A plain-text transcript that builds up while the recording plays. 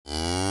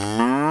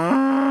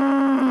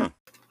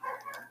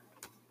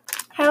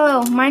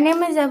Hello, my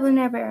name is Evelyn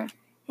Rivera,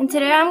 and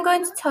today I'm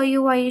going to tell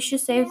you why you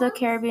should save the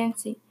Caribbean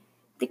Sea.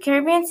 The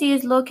Caribbean Sea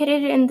is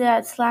located in the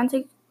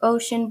Atlantic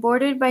Ocean,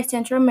 bordered by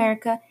Central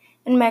America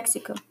and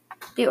Mexico.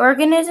 The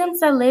organisms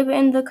that live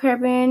in the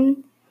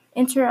Caribbean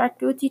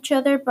interact with each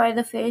other by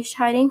the fish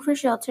hiding for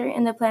shelter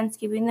and the plants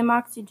giving them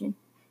oxygen.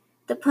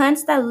 The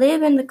plants that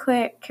live in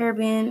the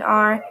Caribbean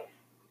are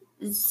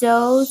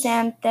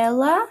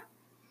zooxanthellae,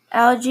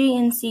 algae,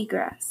 and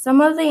seagrass. Some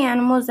of the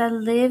animals that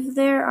live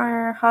there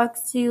are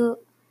hawksbill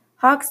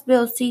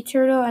sea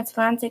turtle,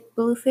 Atlantic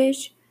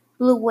bluefish,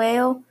 blue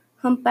whale,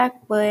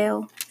 humpback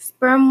whale,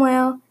 sperm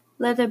whale,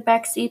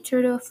 leatherback sea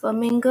turtle,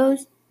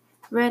 flamingos,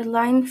 red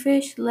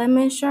lionfish,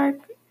 lemon shark,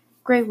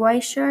 great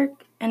white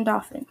shark, and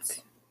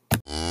dolphins.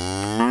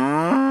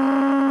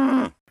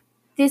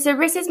 The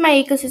services my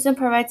ecosystem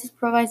provides is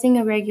providing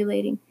and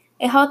regulating.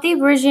 A healthy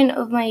version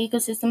of my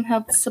ecosystem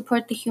helps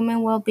support the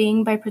human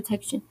well-being by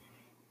protection.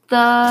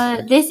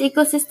 This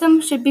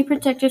ecosystem should be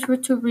protected for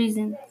two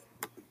reasons.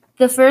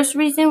 The first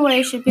reason why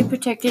it should be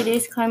protected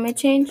is climate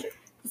change.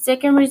 The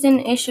second reason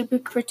it should be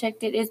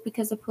protected is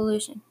because of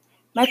pollution.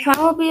 My plan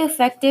will be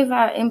effective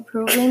at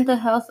improving the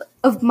health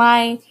of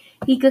my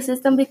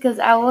ecosystem because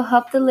I will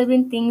help the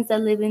living things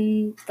that live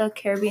in the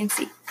Caribbean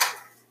Sea.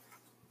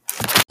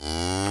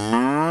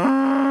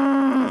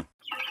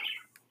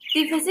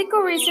 The physical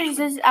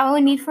resources I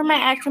will need for my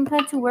action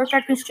plan to work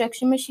are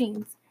construction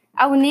machines.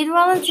 I will need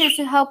volunteers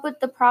to help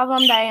with the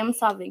problem that I am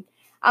solving.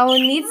 I will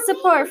need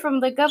support from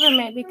the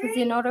government because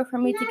in order for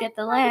me to get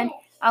the land,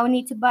 I will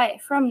need to buy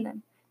it from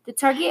them. The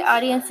target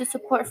audience to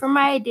support for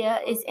my idea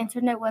is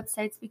internet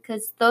websites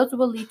because those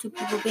will lead to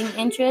people being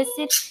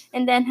interested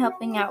and then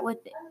helping out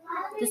with it.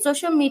 The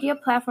social media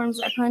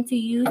platforms I plan to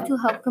use to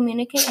help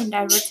communicate and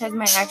advertise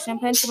my action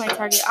plan to my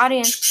target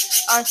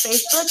audience are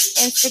Facebook,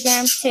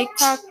 Instagram,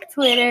 TikTok,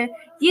 Twitter,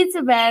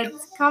 YouTube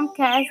ads,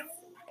 Comcast,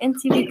 and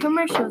TV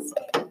commercials.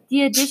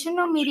 The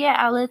additional media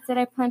outlets that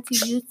I plan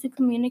to use to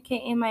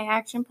communicate in my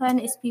action plan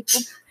is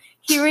people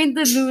hearing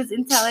the news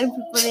and telling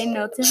people they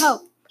know to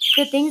help.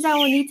 The things I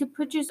will need to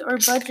purchase or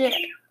budget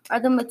are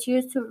the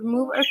materials to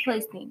remove or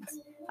place things.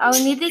 I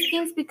will need these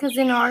things because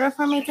in order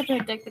for me to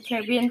protect the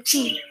Caribbean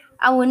Sea,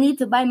 I will need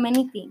to buy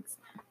many things.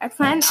 I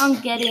plan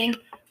on getting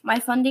my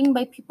funding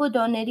by people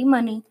donating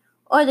money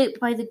or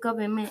by the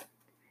government.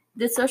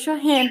 The social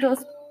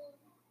handles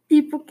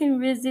people can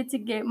visit to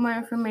get more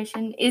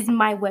information is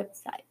my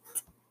website.